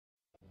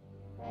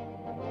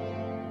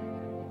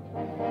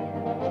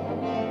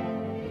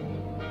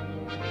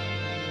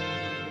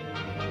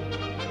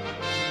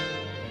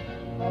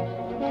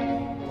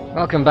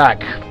Welcome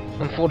back.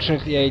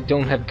 Unfortunately, I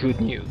don't have good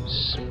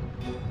news.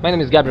 My name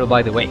is Gabriel,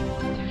 by the way.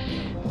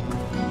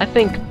 I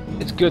think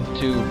it's good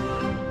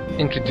to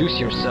introduce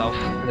yourself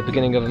at the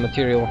beginning of a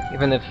material,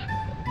 even if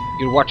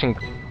you're watching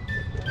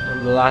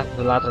if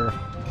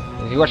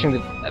you're watching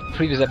the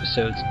previous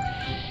episodes.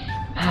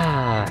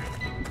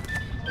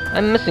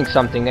 I'm missing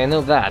something, I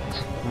know that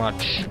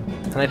much.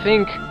 And I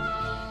think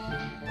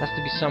it has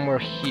to be somewhere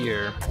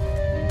here.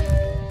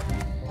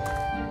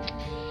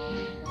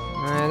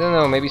 I don't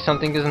know, maybe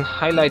something isn't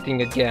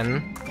highlighting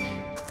again.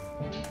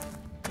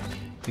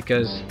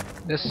 Because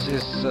this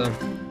is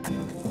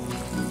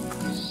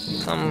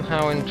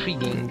somehow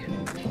intriguing.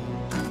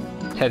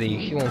 Teddy,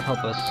 he won't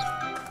help us.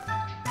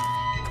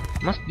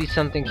 Must be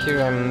something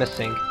here I'm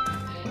missing.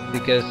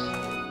 Because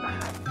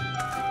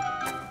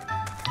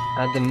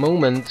at the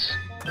moment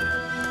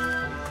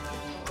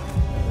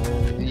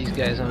these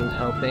guys aren't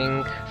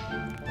helping.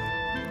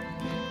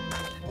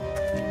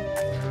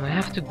 I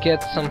have to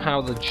get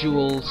somehow the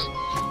jewels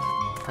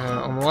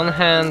on one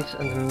hand,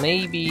 and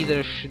maybe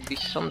there should be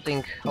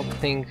something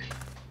helping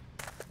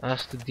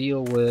us to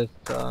deal with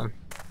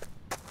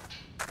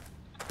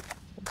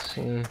let's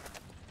see.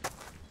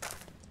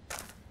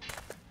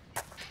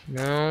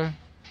 No.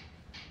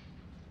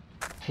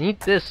 I need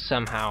this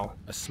somehow.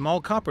 A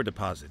small copper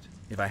deposit.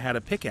 If I had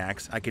a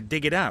pickaxe, I could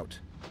dig it out.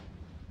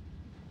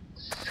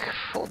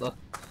 Hold on.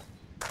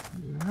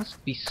 There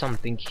must be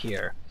something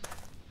here.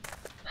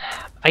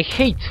 I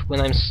hate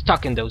when I'm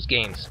stuck in those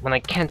games, when I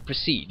can't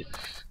proceed.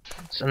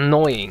 It's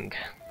annoying.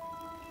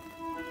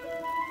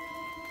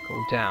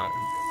 Go down.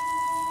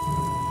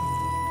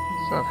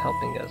 It's not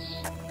helping us.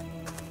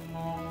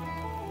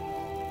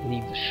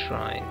 Leave the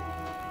shrine.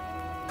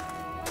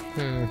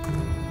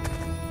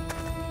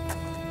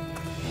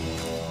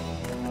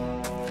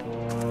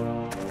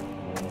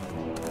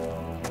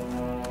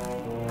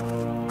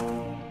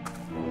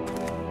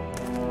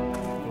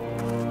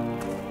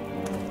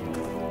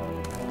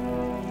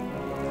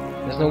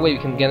 There's no way we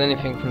can get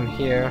anything from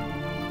here.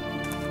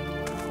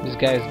 This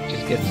guy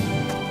just gets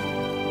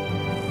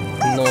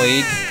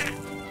annoyed.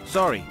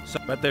 Sorry,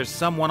 but there's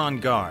someone on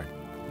guard.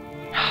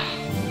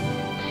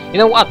 You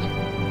know what?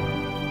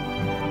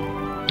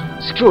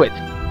 Screw it.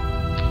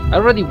 I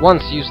already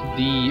once used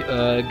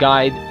the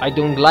guide. I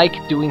don't like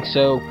doing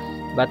so,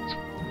 but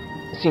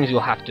it seems we'll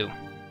have to.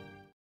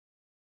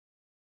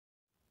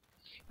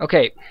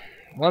 Okay,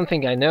 one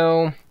thing I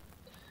know.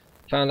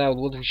 Found out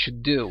what we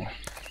should do.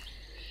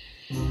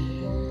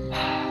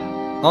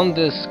 On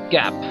this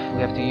gap,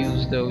 we have to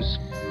use this.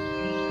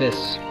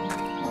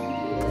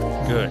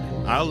 Good.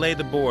 I'll lay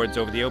the boards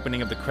over the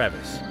opening of the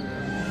crevice.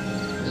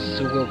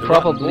 So we'll The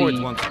probably... boards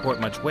won't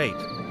support much weight.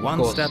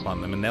 One step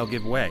on them and they'll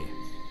give way.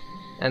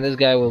 And this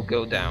guy will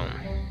go down.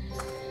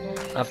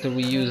 After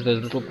we use this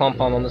little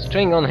pom-pom on the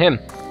string on him.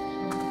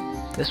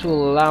 This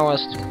will allow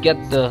us to get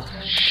the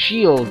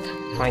shield,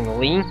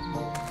 finally.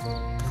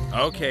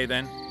 Okay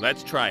then,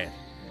 let's try it.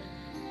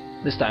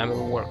 This time it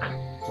will work.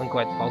 I'm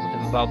quite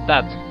positive about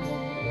that.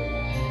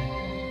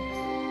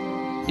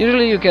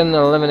 Usually you can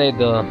eliminate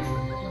the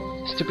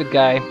stupid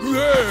guy.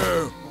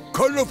 Yeah,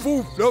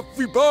 colourful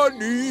fluffy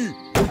bunny.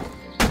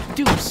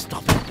 Do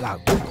stop it,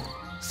 bloke.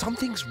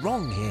 Something's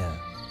wrong here.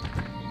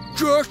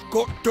 Just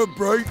got to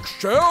break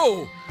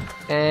shell.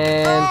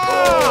 And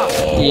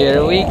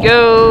here we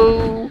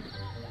go.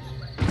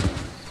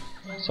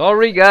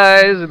 Sorry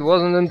guys, it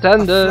wasn't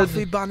intended. A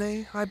fluffy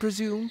bunny, I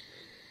presume?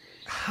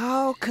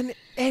 How can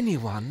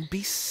anyone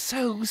be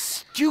so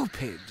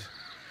stupid?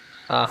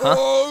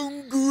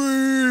 Hungry.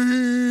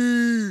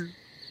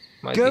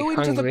 Might Go be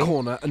into hungry. the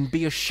corner and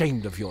be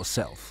ashamed of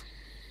yourself.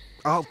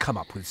 I'll come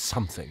up with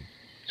something.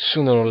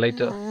 Sooner or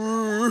later.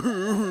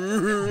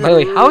 By the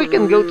way, how we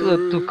can go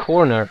to the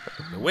corner?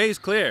 The way's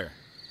clear.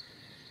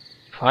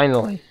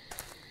 Finally.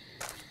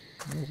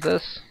 What's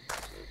this?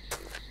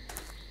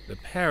 The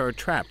pair are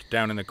trapped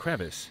down in the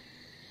crevice.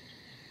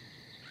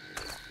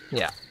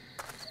 Yeah.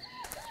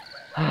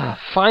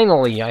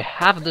 Finally, I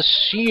have the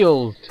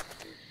shield.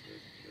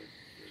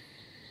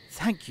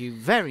 Thank you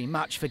very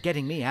much for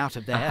getting me out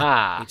of there.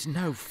 Aha. It's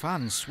no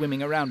fun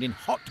swimming around in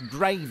hot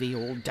gravy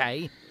all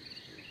day.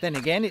 Then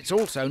again, it's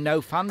also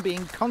no fun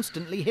being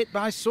constantly hit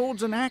by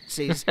swords and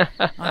axes.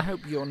 I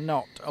hope you're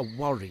not a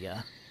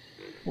warrior.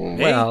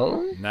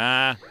 Well, Me?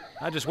 Nah,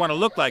 I just want to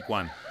look like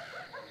one.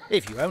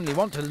 If you only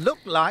want to look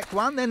like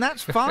one, then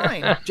that's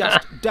fine.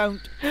 Just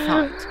don't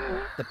fight.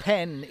 The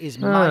pen is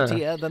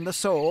mightier than the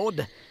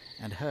sword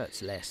and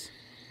hurts less.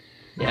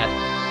 yes.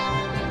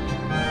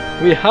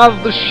 We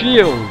have the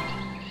shield.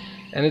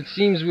 And it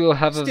seems we will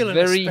have Still a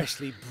very... an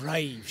especially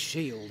brave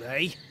shield,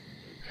 eh?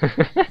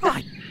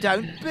 I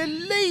don't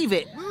believe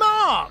it,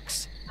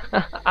 Marks!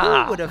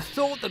 Who would have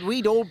thought that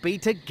we'd all be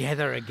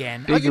together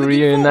again? Are Big you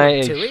looking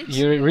forward to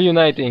it?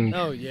 reuniting.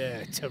 Oh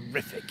yeah,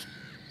 terrific.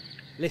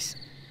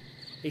 Listen,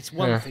 it's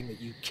one thing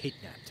that you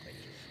kidnapped me,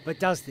 but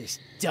does this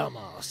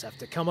dumbass have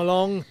to come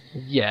along?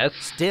 Yes.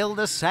 Still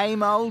the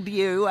same old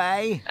you,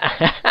 eh?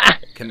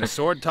 Can the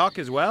sword talk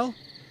as well?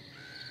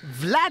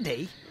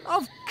 Vladdy?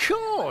 Of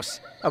course!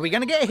 Are we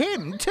going to get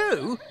him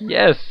too?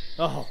 Yes.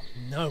 Oh,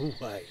 no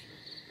way.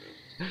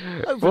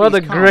 Hopefully What a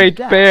he's calmed great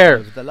down pair.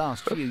 over the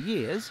last few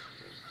years.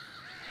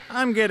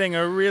 I'm getting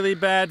a really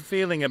bad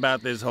feeling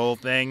about this whole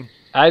thing.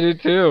 I do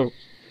too.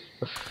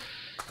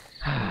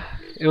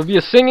 It'll be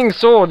a singing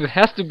sword. It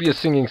has to be a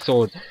singing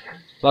sword.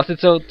 Plus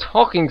it's a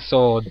talking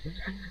sword.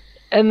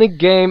 Any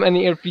game,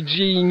 any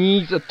RPG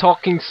needs a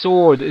talking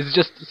sword. It's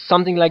just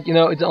something like, you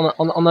know, it's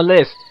on a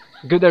list.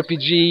 Good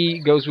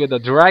RPG goes with a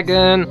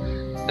dragon,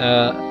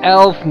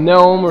 elf,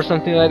 gnome or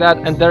something like that.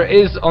 And there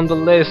is on the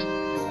list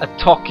a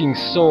talking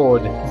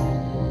sword.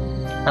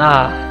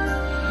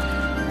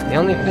 The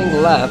only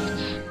thing left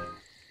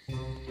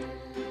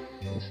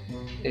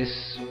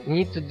is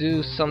need to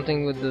do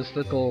something with this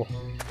little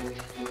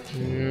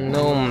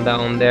gnome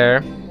down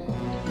there.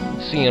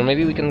 Let's see, or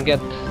maybe we can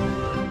get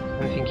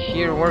anything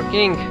here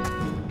working.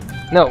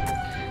 No,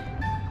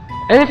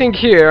 anything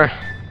here.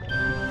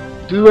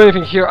 To do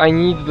anything here, I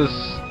need this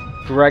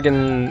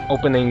dragon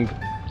opening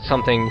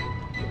something.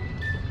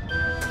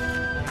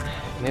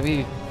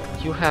 Maybe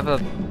you have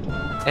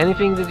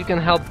anything that you can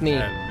help me.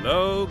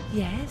 Hello?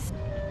 Yes?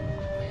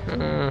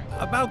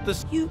 About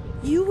this...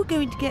 You were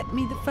going to get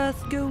me the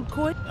first gold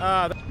coin?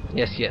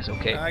 Yes,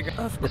 okay.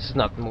 This is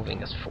not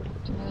moving us forward.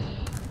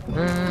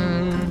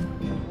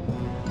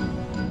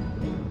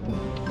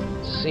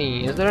 Let's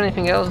see, is there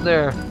anything else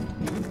there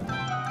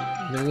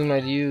that we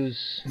might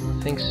use?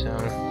 I think so.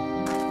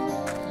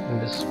 In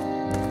this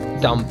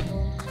dump.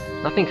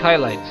 Nothing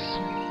highlights.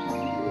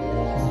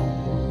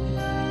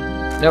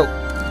 No,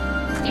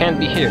 can't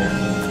be here.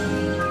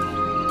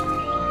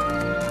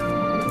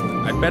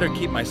 I'd better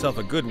keep myself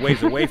a good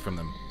ways away from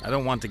them. I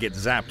don't want to get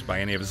zapped by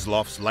any of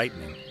Zlof's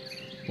lightning.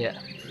 Yeah.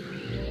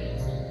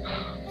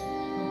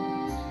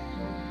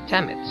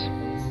 Damn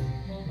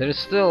it. There is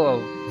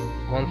still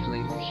one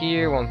thing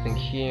here, one thing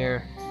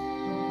here.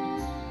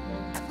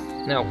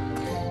 No.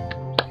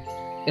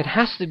 It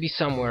has to be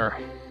somewhere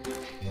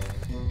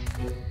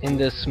in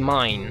this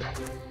mine.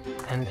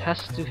 And it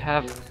has to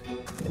have...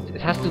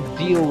 It has to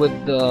deal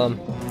with the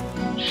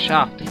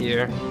shaft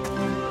here.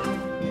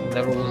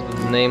 Whatever was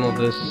the name of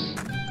this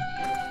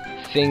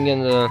thing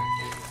in the...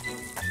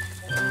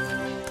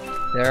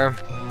 There.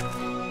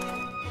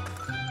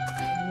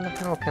 What the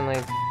hell can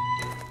I...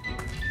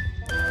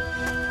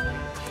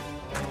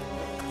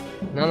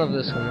 None of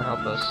this can help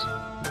us.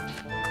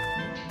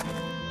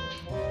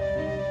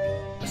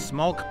 A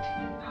small...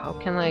 How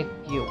can I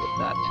deal with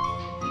that?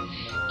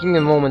 Give me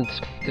a moment,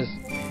 because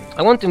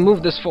I want to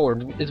move this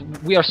forward.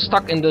 We are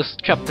stuck in this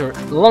chapter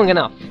long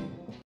enough.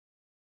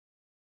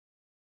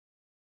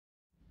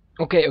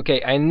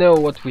 Okay, I know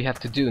what we have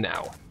to do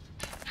now.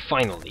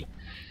 Finally.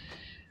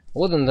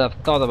 Wouldn't have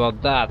thought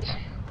about that.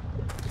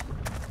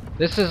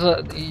 This is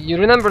a... You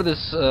remember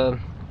this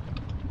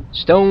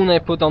stone I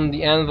put on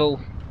the anvil?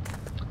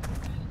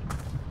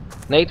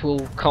 Nate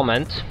will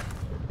comment.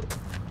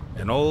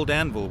 An old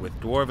anvil with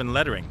dwarven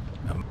lettering.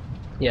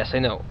 Yes, I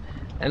know.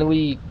 And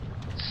we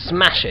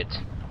smash it.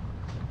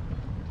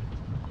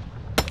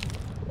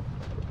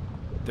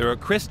 There are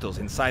crystals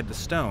inside the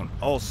stone,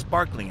 all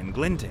sparkling and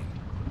glinting.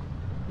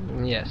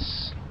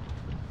 Yes.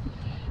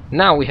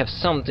 Now we have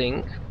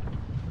something.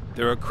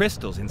 There are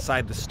crystals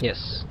inside the stone.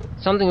 Yes.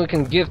 Something we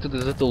can give to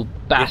this little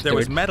bastard. If there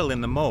was metal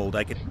in the mold,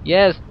 I could...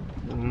 Yes.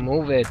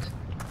 Move it.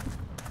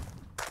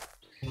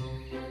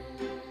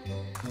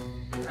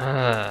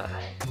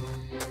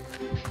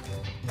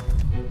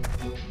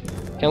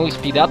 Can we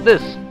speed up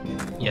this?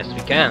 Yes,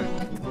 we can.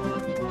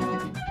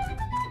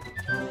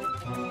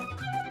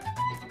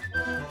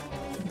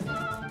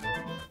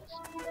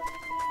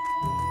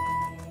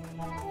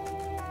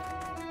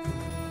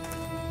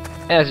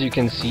 As you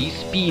can see,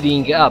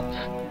 speeding up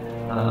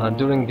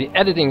during the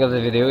editing of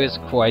the video is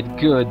quite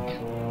good.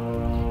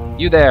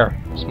 You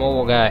there,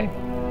 small guy,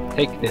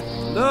 take this.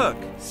 Look!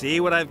 See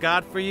what I've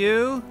got for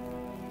you?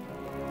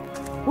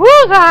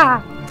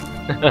 Wooza!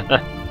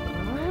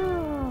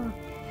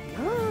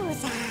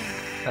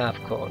 Of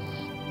course.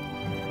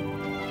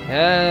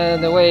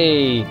 And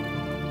away!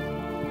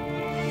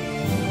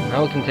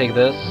 Now we can take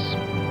this.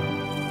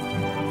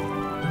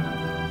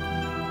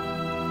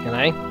 Can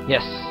I?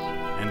 Yes.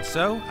 And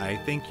so, I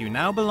think you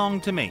now belong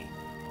to me.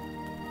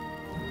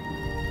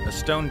 A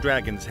stone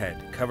dragon's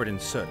head, covered in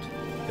soot.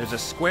 There's a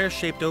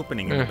square-shaped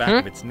opening in the back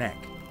of its neck.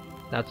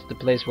 That's the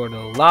place where the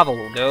lava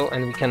will go,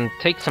 and we can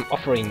take some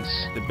offerings.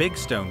 The big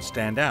stones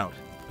stand out,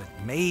 but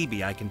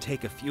maybe I can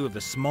take a few of the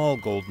small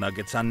gold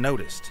nuggets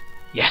unnoticed.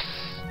 Yes!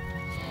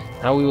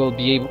 Now we will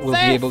be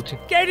able to...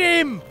 Get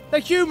him! The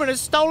human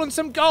has stolen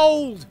some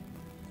gold!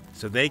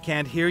 So they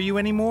can't hear you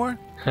anymore?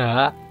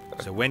 Haha.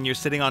 So when you're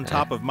sitting on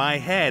top of my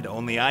head,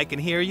 only I can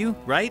hear you,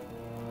 right?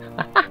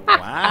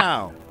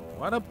 Wow,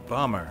 what a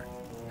bummer.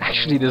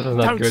 Actually, this is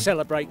not Don't good.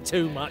 celebrate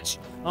too much.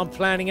 I'm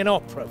planning an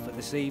opera for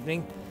this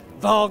evening.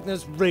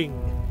 Wagner's Ring.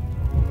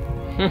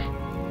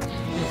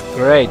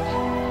 Great.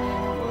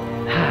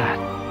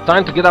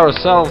 Time to get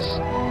ourselves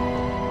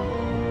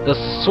the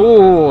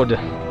sword.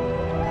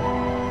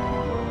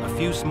 A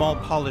few small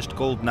polished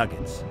gold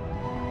nuggets.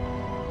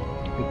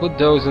 We put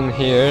those in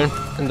here,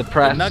 in the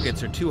press. The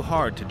nuggets are too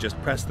hard to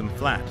just press them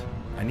flat.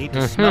 I need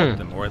to smelt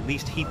them, or at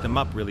least heat them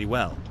up really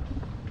well.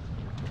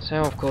 So,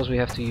 of course, we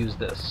have to use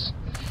this.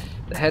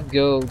 The head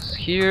goes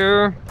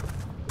here.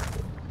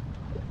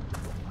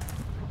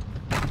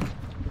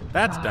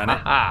 That's done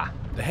it. Ah.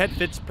 The head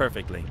fits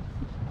perfectly.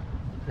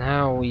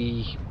 Now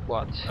we...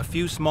 what? A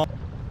few small...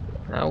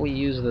 Now we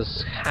use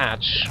this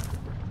hatch.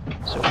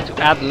 So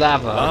to add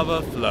lava.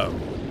 Lava flow.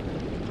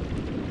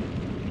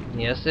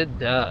 Yes, it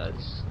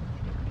does.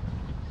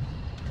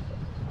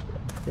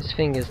 This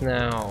thing is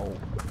now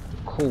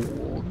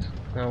cold.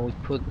 Now we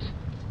put...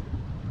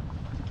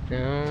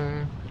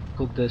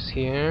 put this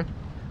here.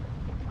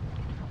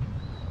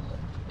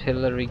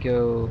 Pillory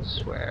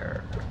goes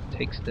where?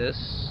 Takes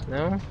this,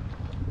 no?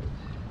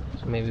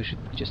 So maybe we should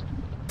just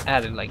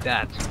add it like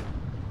that.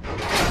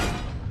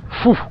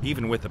 Whew.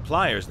 Even with the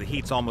pliers, the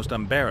heat's almost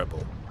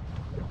unbearable.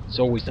 It's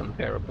always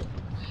unbearable.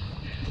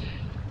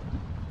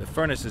 The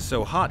furnace is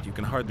so hot you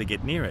can hardly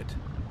get near it.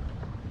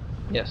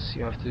 Yes,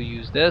 you have to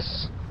use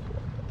this.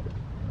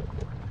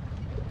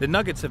 The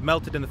nuggets have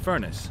melted in the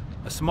furnace.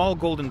 A small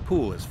golden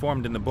pool is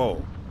formed in the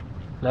bowl.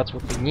 That's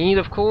what we need,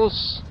 of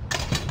course.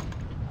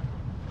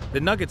 The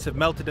nuggets have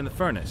melted in the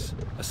furnace.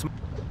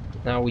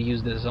 Now we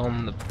use this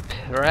on the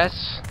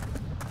press.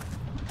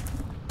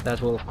 That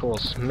will, of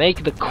course,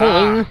 make the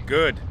coin.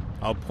 Good.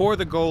 I'll pour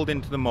the gold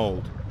into the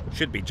mold.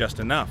 Should be just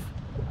enough.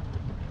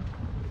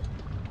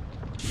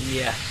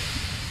 Yes.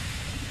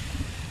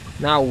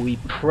 Now we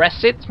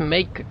press it,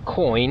 make a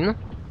coin.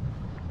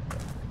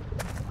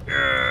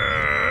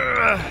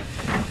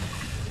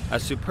 A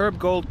superb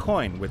gold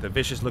coin with a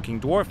vicious-looking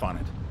dwarf on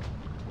it.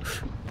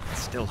 It's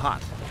still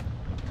hot.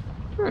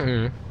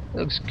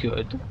 Looks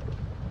good.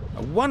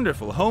 A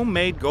wonderful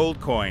homemade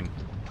gold coin.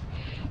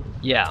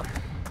 Yeah.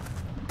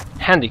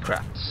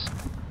 Handicrafts.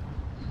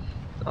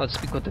 Now let's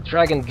speak with the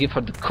dragon, give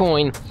her the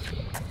coin.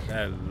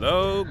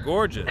 Hello,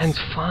 gorgeous. And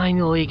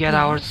finally get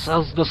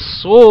ourselves the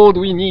sword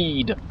we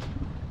need.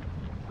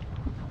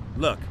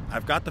 Look,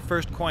 I've got the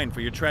first coin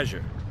for your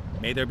treasure.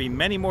 May there be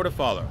many more to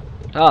follow.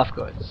 Of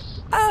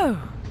course.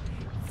 Oh,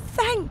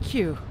 thank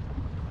you.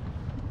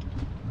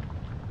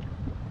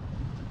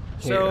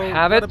 Here So, you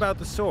have what it. about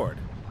the sword?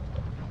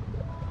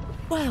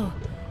 Well,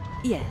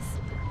 yes.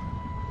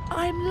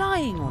 I'm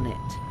lying on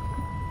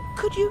it.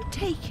 Could you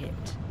take it?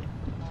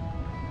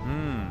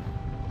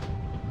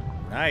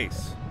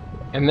 Nice.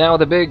 And now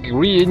the big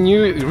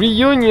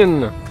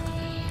reunion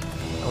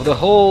of the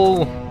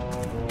whole...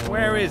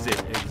 Where is it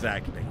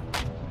exactly?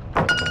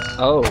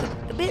 Oh.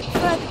 A bit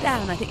further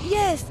down, I think.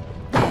 Yes.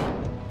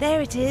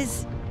 There it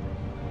is.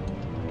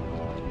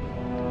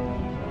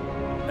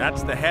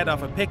 That's the head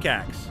off a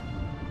pickaxe.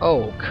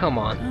 Oh, come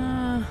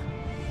on.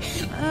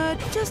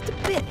 Just a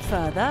bit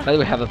further. But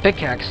we have a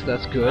pickaxe,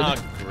 that's good. Ah,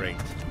 great.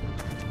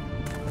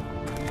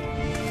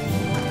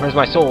 Where's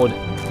my sword?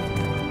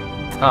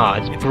 Ah,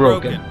 it's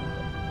broken.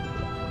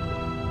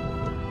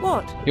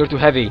 What? You're too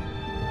heavy.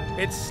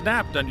 It's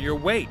snapped under your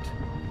weight.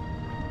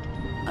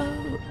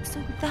 Oh,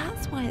 so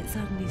that's why it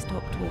suddenly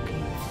stopped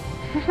talking.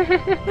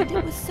 And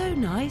it was so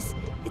nice.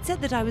 It said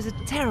that I was a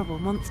terrible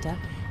monster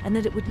and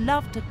that it would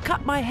love to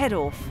cut my head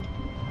off.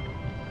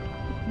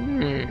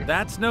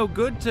 That's no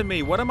good to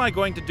me. What am I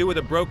going to do with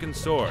a broken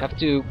sword? Have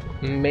to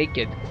make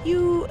it.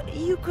 You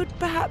could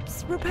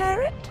perhaps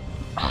repair it?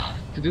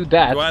 To do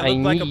that, Do I I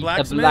look like need a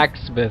blacksmith? a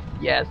blacksmith.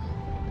 Yes.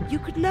 You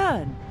could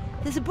learn.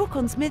 There's a book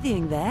on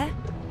smithing there.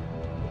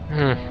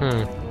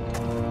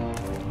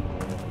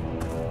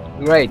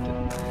 Great.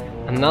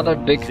 Another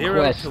big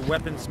 0 quest. to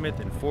weaponsmith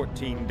in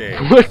 14 days.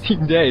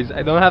 14 days.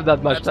 I don't have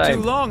that much That's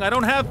time. too long. I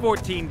don't have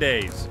 14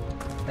 days.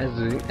 As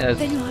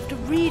Then you'll have to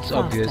read it's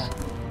faster. obvious.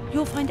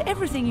 You'll find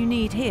everything you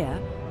need here.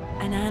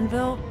 An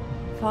anvil,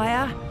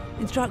 fire,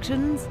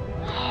 instructions.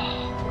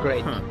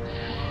 Great.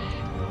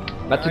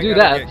 But to I do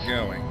gotta that, get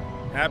going.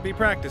 Happy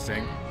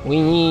practicing. we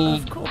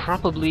need Of course,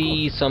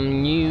 probably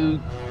some new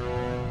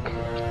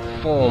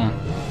form.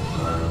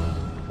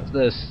 What's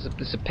this?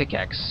 It's a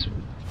pickaxe.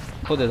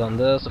 Put it on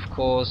this, of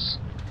course.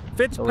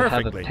 Fits So we have a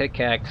perfectly.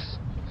 pickaxe.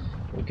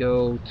 We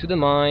go to the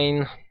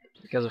mine,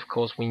 because of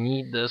course we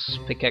need this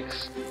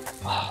pickaxe.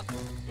 Ah,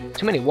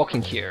 too many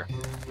walking here.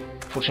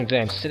 Fortunately,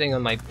 I'm sitting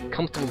on my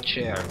comfortable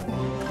chair.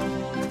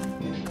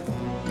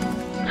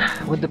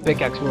 With the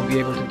pickaxe, we'll be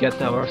able to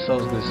get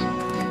ourselves this,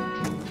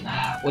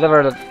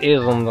 whatever that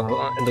is on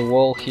the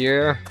wall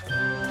here.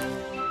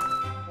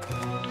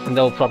 And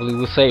they'll probably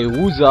will say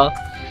 "Wooza,"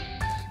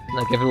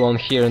 like everyone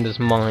here in this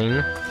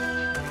mine.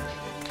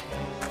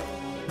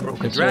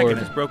 Broken The dragon sword.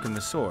 has broken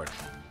the sword.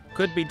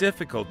 Could be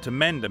difficult to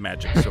mend a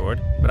magic sword,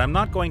 but I'm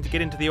not going to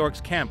get into the orc's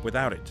camp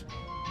without it.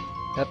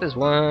 That is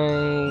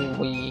why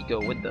we go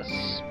with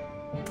this.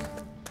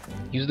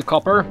 Use the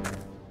copper.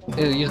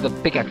 Use the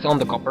pickaxe on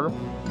the copper.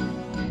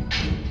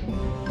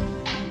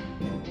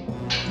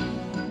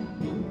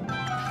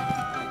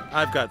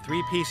 I've got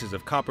 3 pieces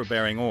of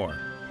copper-bearing ore.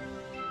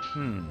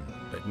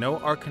 But no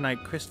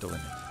arcanite crystal in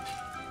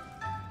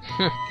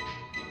it.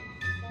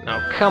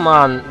 Now, come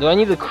on. Do I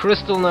need a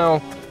crystal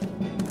now?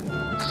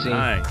 Let's see.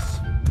 Nice.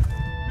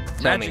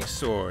 Tell me.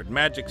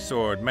 Magic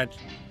sword,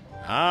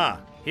 Ah,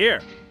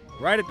 here.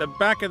 Right at the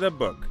back of the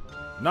book.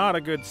 Not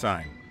a good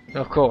sign.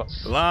 Of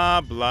course.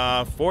 Blah,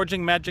 blah.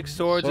 Forging magic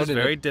swords is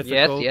very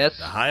difficult. Yes, yes.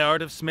 The high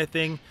art of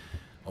smithing.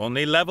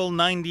 Only level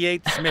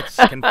 98 smiths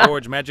can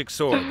forge magic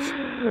swords.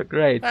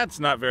 Great. That's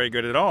not very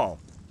good at all.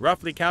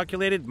 Roughly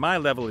calculated, my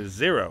level is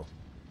 0.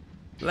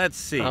 Let's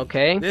see.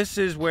 Okay. This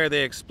is where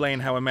they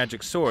explain how a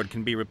magic sword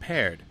can be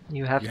repaired.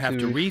 You have to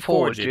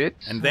reforge it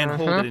and then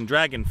hold it in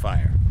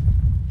Dragonfire.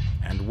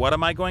 And what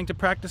am I going to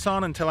practice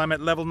on until I'm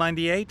at level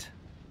 98?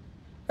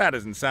 That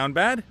doesn't sound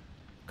bad.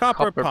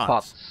 Copper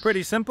pots.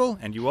 Pretty simple,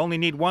 and you only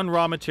need one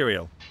raw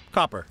material.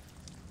 Copper.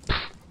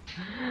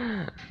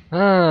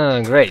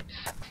 Ah, great.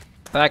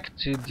 Back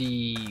to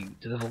the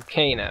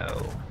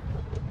volcano.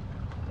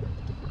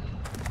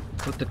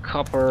 Put the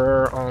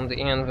copper on the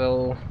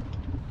anvil.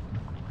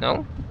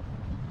 No?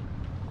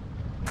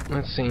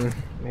 Let's see.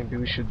 Maybe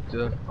we should...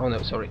 oh no,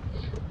 sorry.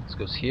 This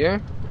goes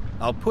here.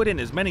 I'll put in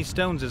as many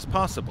stones as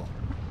possible.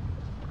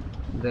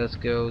 This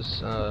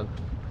goes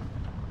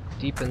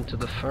deep into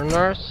the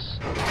furnace.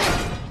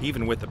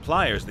 Even with the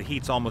pliers, the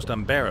heat's almost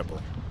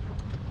unbearable.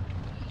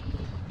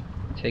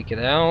 Take it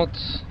out.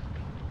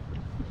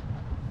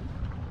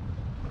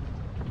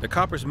 The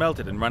copper's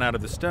melted and run out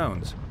of the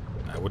stones.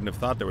 I wouldn't have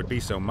thought there would be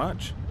so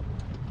much.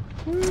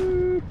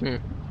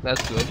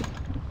 That's good.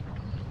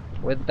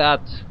 With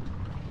that,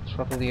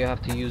 probably you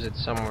have to use it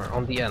somewhere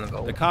on the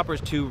anvil. The copper's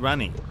too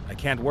runny. I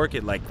can't work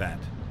it like that.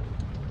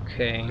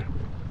 Okay.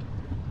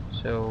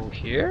 So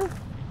here?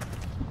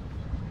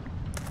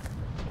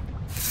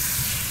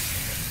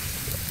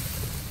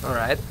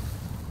 Alright.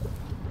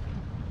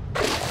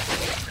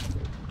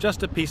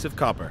 Just a piece of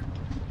copper.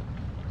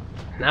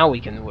 Now we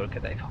can work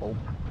it, I hope.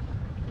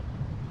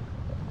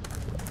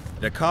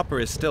 The copper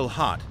is still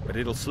hot, but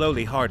it'll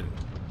slowly harden.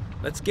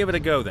 Let's give it a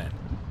go then.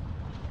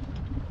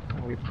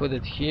 We put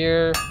it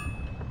here.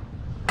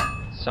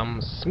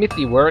 Some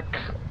smithy work.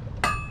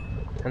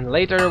 And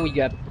later we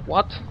get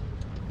what?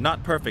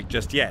 Not perfect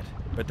just yet,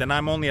 but then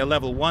I'm only a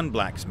level 1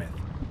 blacksmith.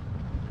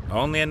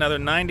 Only another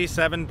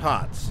 97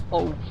 pots.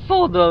 Oh,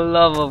 for the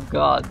love of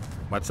God.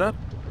 What's up?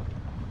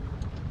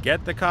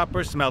 Get the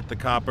copper, smelt the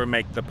copper,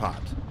 make the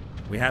pot.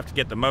 We have to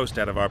get the most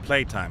out of our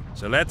playtime,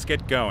 so let's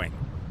get going.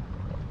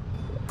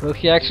 Will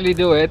he actually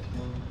do it?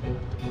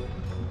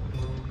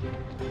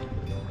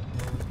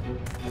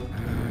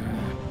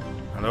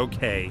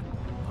 Okay,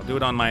 I'll do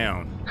it on my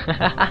own.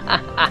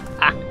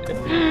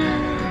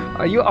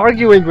 Are you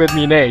arguing with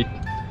me, Nate?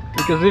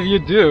 Because if you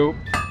do,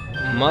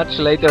 much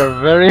later,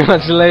 very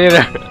much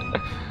later.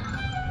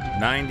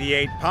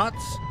 98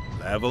 pots,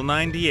 level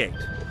 98.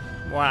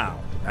 Wow,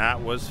 that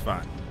was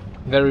fun.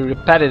 Very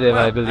repetitive,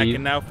 Well, I believe. I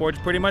can now forge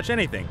pretty much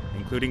anything,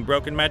 including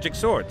broken magic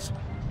swords.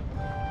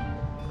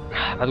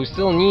 But we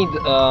still need,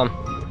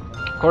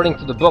 according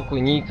to the book, we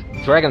need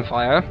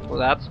Dragonfire for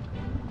that.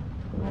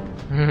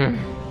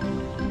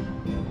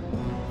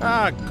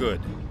 Ah,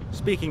 good.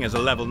 Speaking as a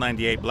level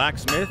 98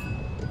 blacksmith,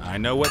 I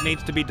know what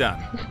needs to be done.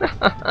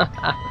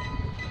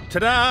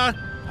 Ta-da!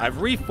 I've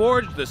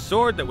reforged the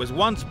sword that was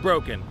once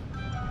broken.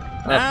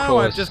 Now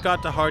I've just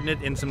got to harden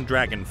it in some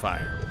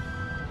Dragonfire.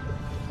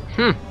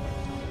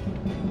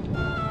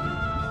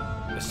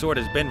 The sword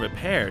has been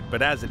repaired,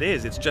 but as it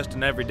is, it's just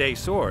an everyday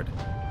sword.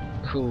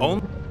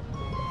 Cool.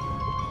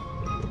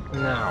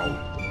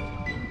 Now.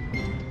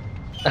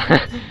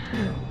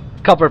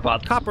 Copper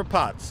pots. Copper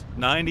pots.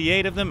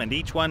 98 of them, and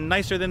each one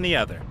nicer than the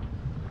other.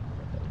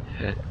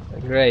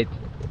 Great.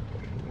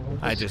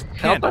 I just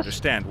can't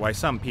understand why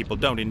some people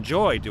don't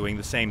enjoy doing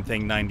the same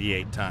thing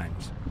 98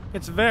 times.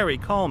 It's very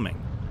calming.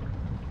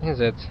 Is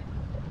it?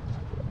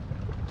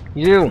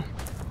 You.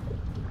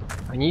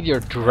 I need your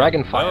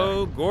Dragonfire.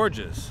 Oh,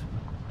 gorgeous.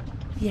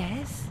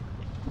 Yes?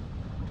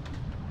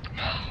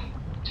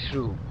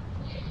 True.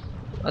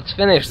 Let's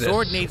finish The this.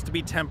 sword needs to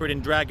be tempered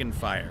in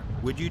Dragonfire.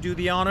 Would you do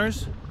the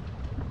honors?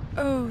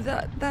 Oh,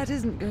 that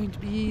isn't going to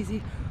be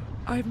easy.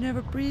 I've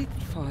never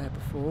breathed fire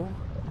before.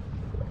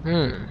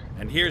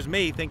 And here's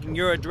me thinking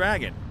you're a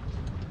dragon.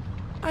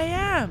 I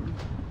am.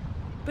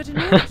 But in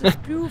order to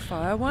spew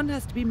fire, one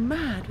has to be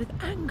mad with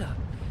anger.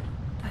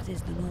 That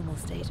is the normal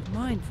state of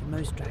mind for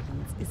most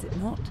dragons, is it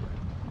not?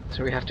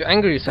 So we have to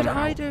anger you But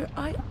somehow.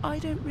 I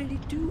don't really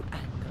do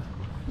anger.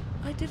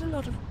 I did a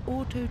lot of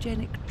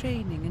autogenic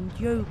training and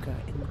yoga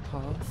in the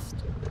past.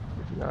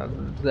 No,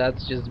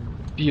 that's just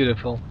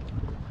beautiful.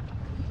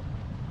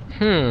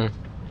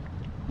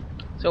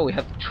 So we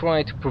have to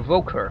try to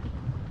provoke her.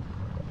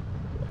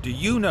 Do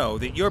you know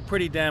that you're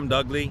pretty damned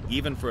ugly,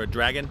 even for a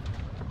dragon?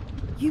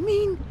 You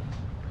mean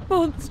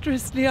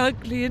monstrously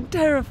ugly and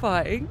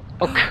terrifying?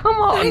 Oh, come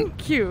on!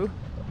 Thank you.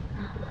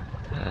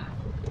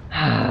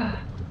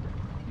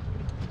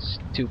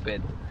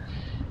 Stupid.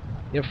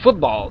 Your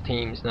football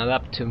team's not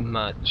up to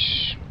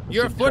much.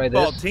 Your Should try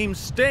football this. team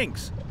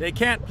stinks. They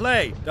can't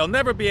play. They'll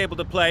never be able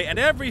to play, and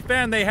every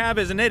fan they have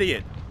is an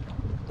idiot.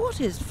 What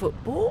is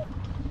football?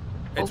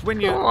 It's Oh, when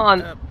you come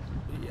on.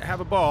 have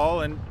a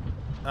ball and...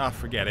 Oh,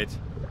 forget it.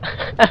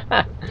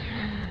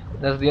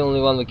 That's the only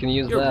one we can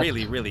use You're left.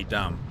 really, really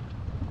dumb.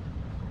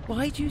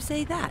 Why do you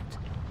say that?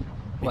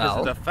 Because Well,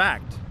 it's a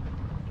fact.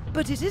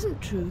 But it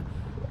isn't true.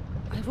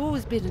 I've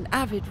always been an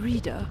avid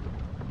reader.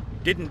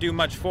 Didn't do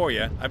much for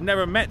you. I've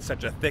never met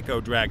such a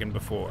thicko dragon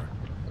before.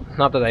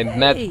 not that I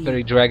met Hey,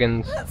 very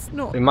dragons, That's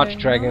not very much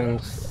very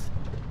dragons. nice.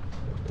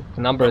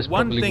 The number is But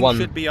one probably thing one.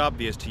 should be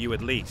obvious to you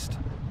at least.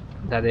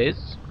 That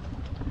is.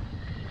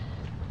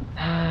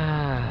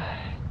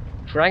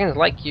 Dragons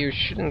like you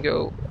shouldn't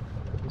go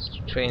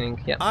into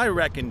training. Yeah. I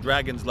reckon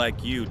dragons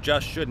like you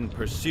just shouldn't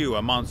pursue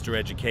a monster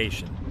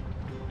education.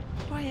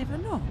 Why ever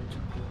not?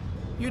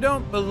 You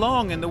don't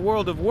belong in the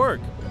world of work.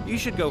 You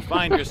should go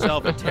find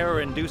yourself a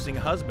terror-inducing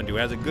husband who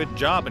has a good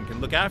job and can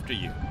look after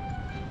you.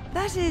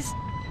 That is...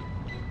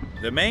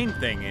 The main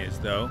thing is,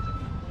 though,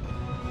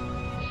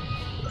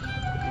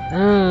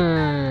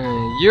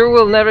 You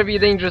will never be a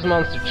dangerous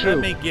monster, let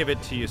true. me give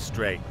it to you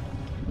straight.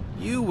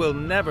 You will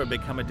never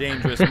become a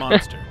dangerous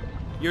monster.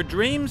 Your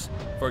dreams?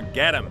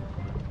 Forget them.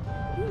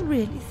 You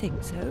really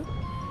think so?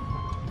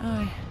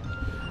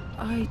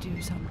 I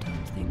do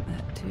sometimes think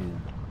that too.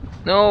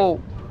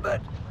 No!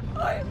 But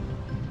I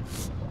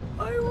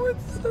would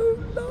so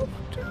love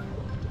to.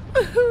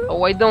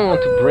 Oh, I don't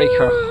want to break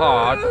her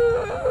heart.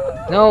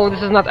 No,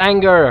 this is not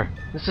anger.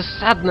 This is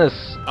sadness.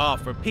 Oh,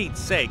 for Pete's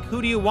sake,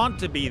 who do you want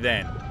to be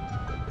then?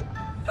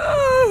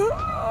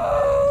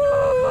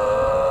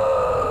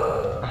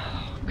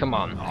 Come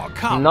on. Oh,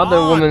 come Another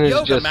on! woman is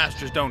Yoga just...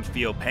 masters don't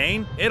feel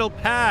pain. It'll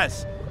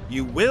pass.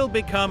 You will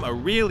become a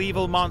real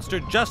evil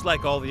monster just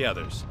like all the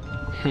others.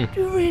 Do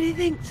you really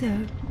think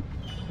so?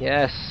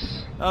 Yes.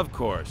 Of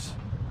course.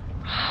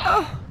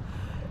 Oh,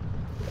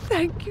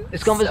 thank you.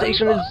 This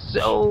conversation so is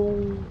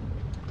so...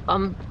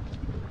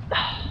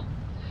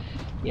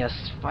 Yes,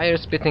 fire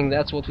spitting,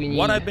 that's what we need.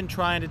 What I've been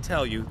trying to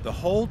tell you the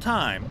whole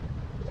time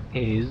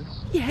is...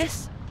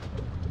 Yes.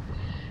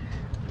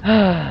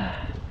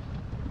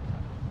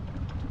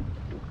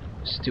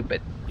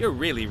 Stupid. you're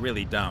really,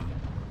 really dumb.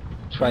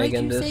 Try Why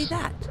again do you this. say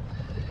that?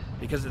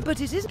 Because it But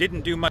it isn't.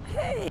 didn't do much.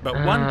 Hey. But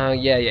one,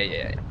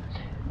 Yeah.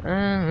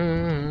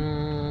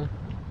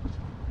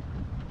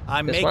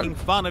 I'm this making one?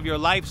 fun of your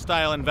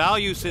lifestyle and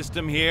value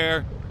system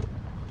here.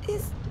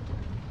 Is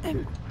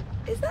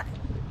that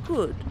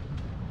good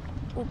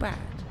or bad?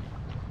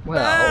 Well...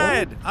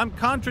 Bad! I'm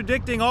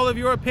contradicting all of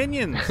your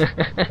opinions.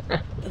 Okay.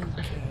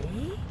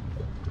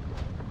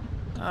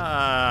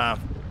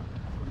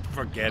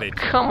 Forget it.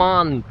 Come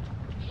on.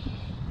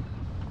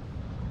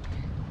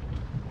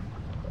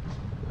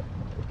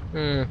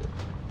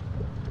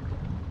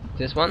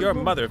 This one? Your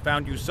mother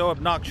found you so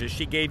obnoxious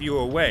she gave you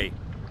away.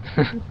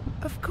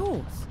 Of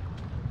course.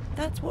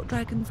 That's what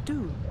dragons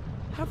do.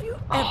 Have you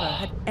ever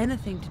had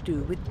anything to do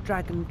with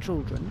dragon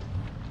children?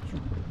 You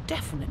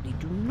definitely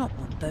do not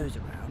want those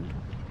around.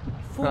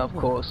 For Of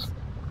what? course.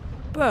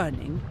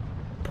 Burning,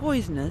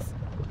 poisonous,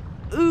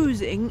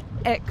 oozing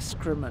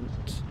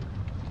excrement.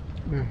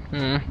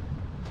 No,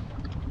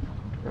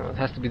 it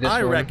has to be this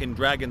I one. reckon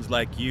dragons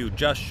like you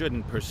just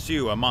shouldn't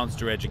pursue a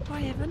monster education.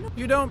 Why ever not?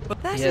 You don't.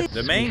 That Yes, is...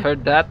 The we main-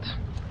 heard that.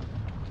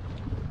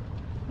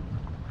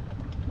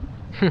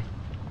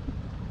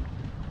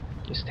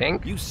 You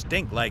stink? You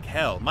stink like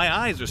hell. My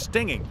eyes are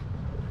stinging.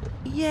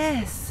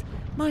 Yes,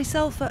 my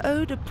sulfur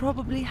odor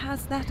probably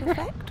has that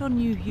effect on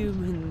you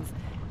humans.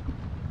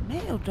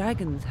 Male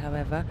dragons,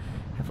 however,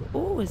 have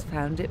always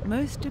found it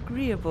most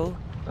agreeable.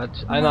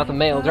 But I'm not a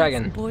male My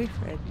dragon. first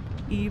boyfriend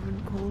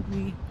even called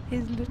me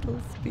his little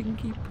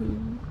spinky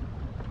poo.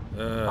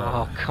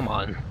 Oh, come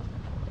on.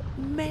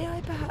 May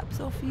I perhaps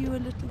offer you a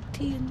little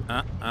tea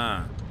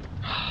and...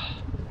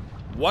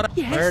 What?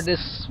 Yes. Where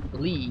this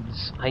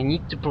leads, I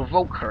need to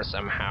provoke her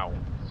somehow.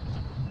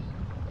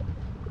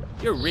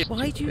 You're really.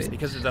 Why do you...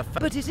 Because it's a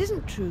But it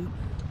isn't true.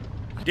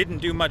 didn't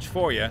do much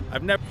for you.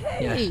 I've never.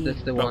 Hey. Yes,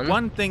 that's the But one.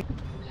 one thing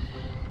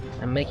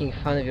I'm making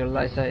fun of your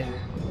lifestyle.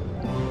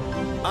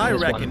 I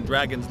This reckon one.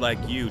 dragons like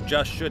you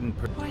just shouldn't.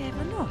 Why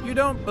ever not? You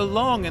don't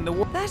belong in the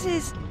world. That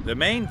is... The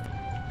main.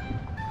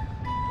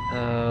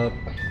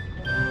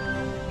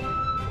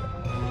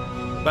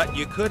 But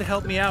you could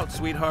help me out,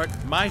 sweetheart.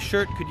 My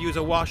shirt could use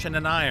a wash and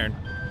an iron.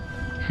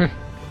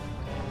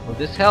 Will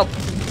this help?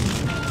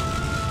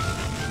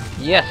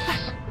 Yes!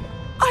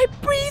 I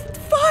breathed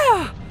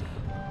fire!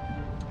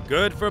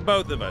 Good for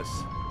both of us.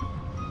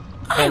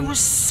 I And- was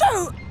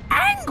so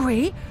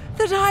angry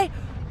that I...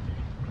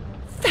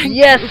 Thank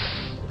Yes!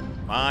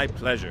 My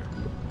pleasure.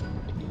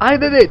 I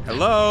did it!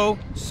 Hello,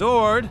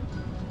 sword.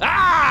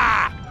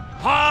 Ah!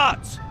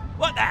 Hearts!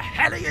 What the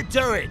hell are you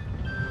doing?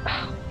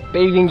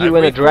 Bathing you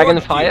I've in a dragon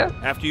reforged fire?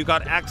 you after you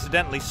got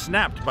accidentally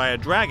snapped by a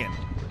dragon.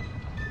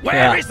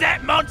 Where is Yeah.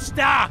 that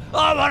monster? I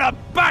want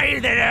to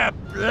bathe in her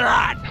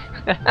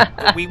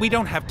blood! we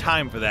don't have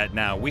time for that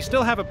now. We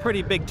still have a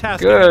pretty big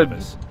task ahead of Good.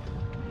 us.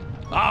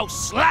 I'll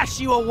slash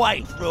you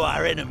away through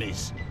our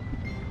enemies.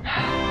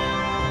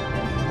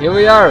 Here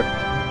we are!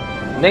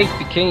 Nate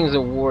became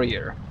a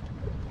warrior.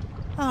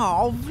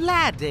 Oh,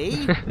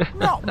 Vladdy,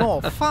 not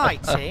more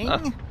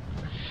fighting.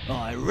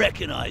 I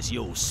recognise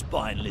your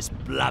spineless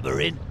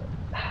blubbering.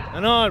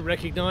 And I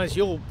recognise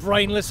your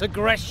brainless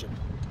aggression.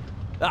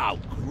 Oh,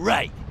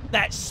 great.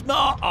 that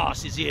smart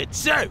ass is here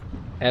too.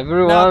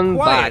 Everyone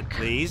Now, quiet, back.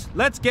 please.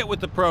 Let's get with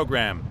the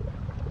program.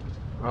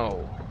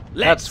 Oh,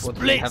 Let's that's what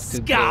we split have to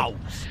skulls.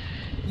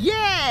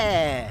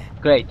 Yeah!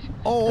 do. Great.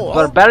 Or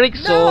Barbaric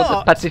sword, a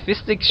not.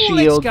 pacifistic Well,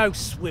 let's shield, go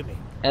swimming.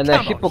 and a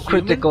Come on,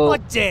 hypocritical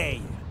human, I dare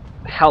you.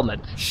 helmet.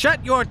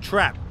 Shut your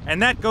trap,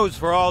 and that goes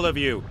for all of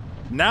you.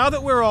 Now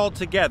that we're all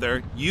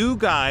together, you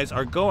guys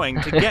are going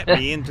to get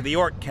me into the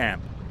orc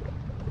camp.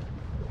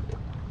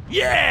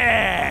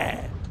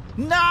 Yeah!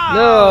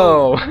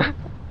 No! No!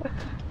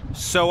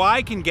 So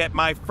I can get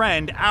my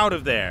friend out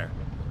of there.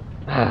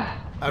 A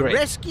Great.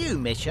 rescue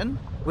mission?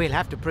 We'll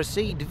have to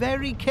proceed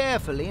very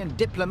carefully and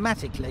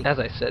diplomatically. As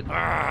I said.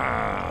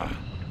 I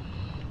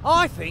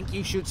think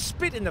you should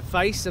spit in the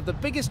face of the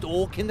biggest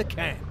orc in the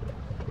camp.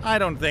 I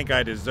don't think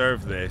I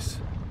deserve this.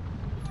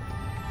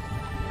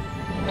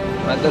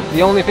 But that's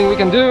the only thing we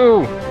can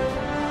do!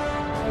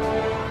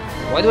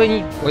 Why do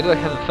I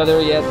have a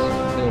feather yet?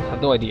 I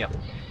have no idea.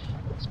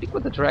 Speak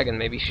with the dragon,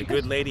 maybe. The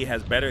good lady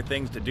has better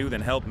things to do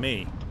than help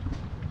me.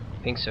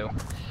 I think so.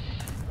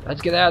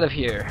 Let's get out of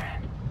here.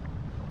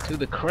 To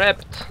the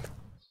crypt.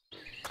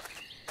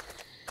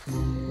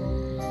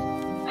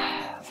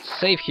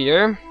 Save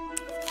here.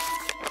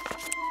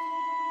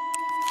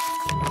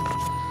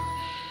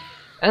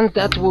 And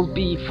that will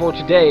be for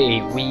today.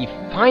 We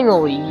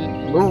finally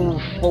move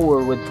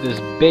forward with this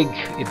big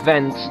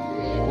event.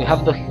 We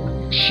have the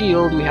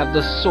shield, we have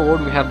the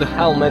sword, we have the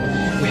helmet,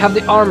 we have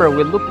the armor.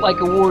 We look like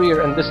a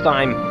warrior, and this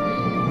time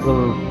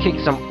we'll kick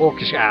some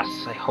orcish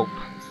ass, I hope.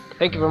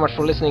 Thank you very much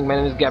for listening. My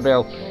name is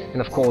Gabriel,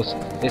 and of course,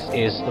 this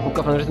is the Book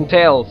of Unwritten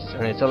Tales,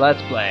 and it's a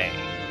Let's Play.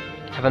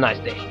 Have a nice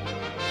day.